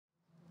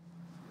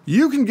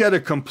You can get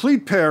a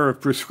complete pair of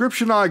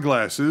prescription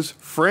eyeglasses,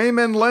 frame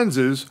and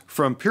lenses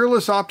from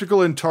Peerless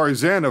Optical in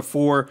Tarzana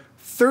for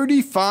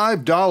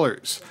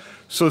 $35.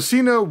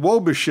 Sosina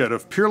Wobichet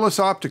of Peerless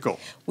Optical.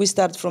 We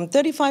start from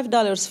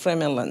 $35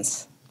 frame and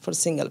lens for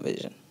single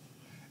vision.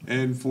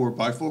 And for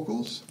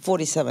bifocals?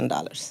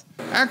 $47.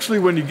 Actually,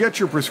 when you get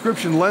your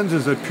prescription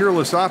lenses at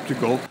Peerless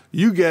Optical,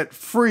 you get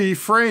free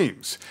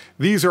frames.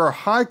 These are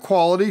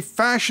high-quality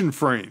fashion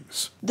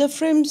frames. The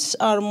frames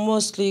are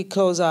mostly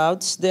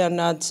closeouts. They are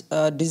not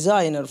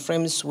designer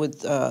frames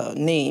with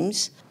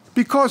names.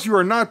 Because you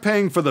are not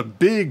paying for the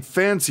big,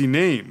 fancy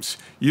names,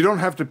 you don't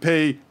have to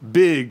pay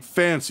big,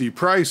 fancy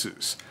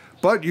prices.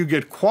 But you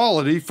get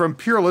quality from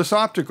Peerless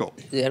Optical.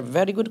 They are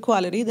very good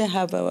quality. They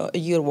have a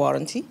year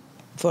warranty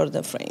for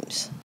the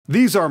frames.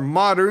 These are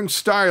modern,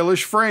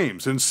 stylish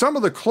frames, and some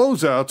of the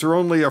closeouts are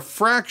only a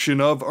fraction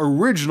of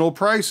original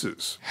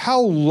prices. How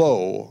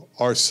low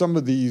are some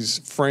of these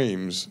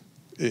frames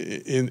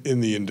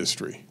in the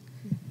industry?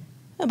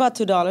 About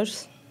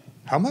 $2.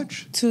 How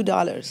much? $2.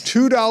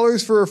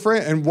 $2 for a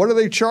frame? And what do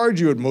they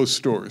charge you at most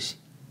stores?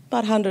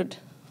 About $100.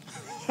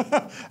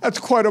 That's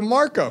quite a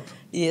markup.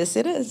 Yes,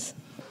 it is.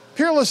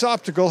 Peerless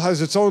Optical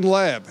has its own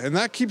lab, and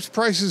that keeps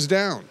prices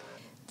down.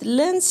 The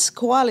lens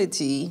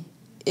quality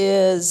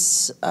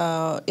is,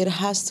 it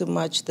has to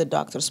match the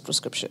doctor's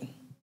prescription.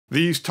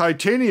 These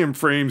titanium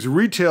frames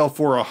retail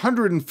for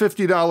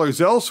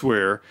 $150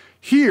 elsewhere,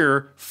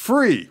 here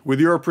free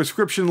with your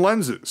prescription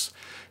lenses.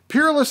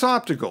 Peerless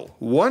Optical,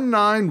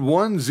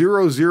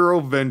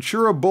 19100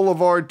 Ventura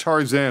Boulevard,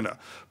 Tarzana.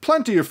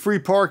 Plenty of free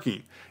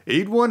parking.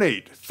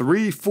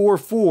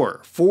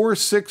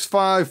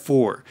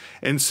 818-344-4654.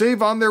 And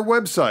save on their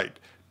website,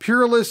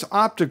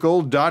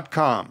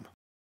 peerlessoptical.com.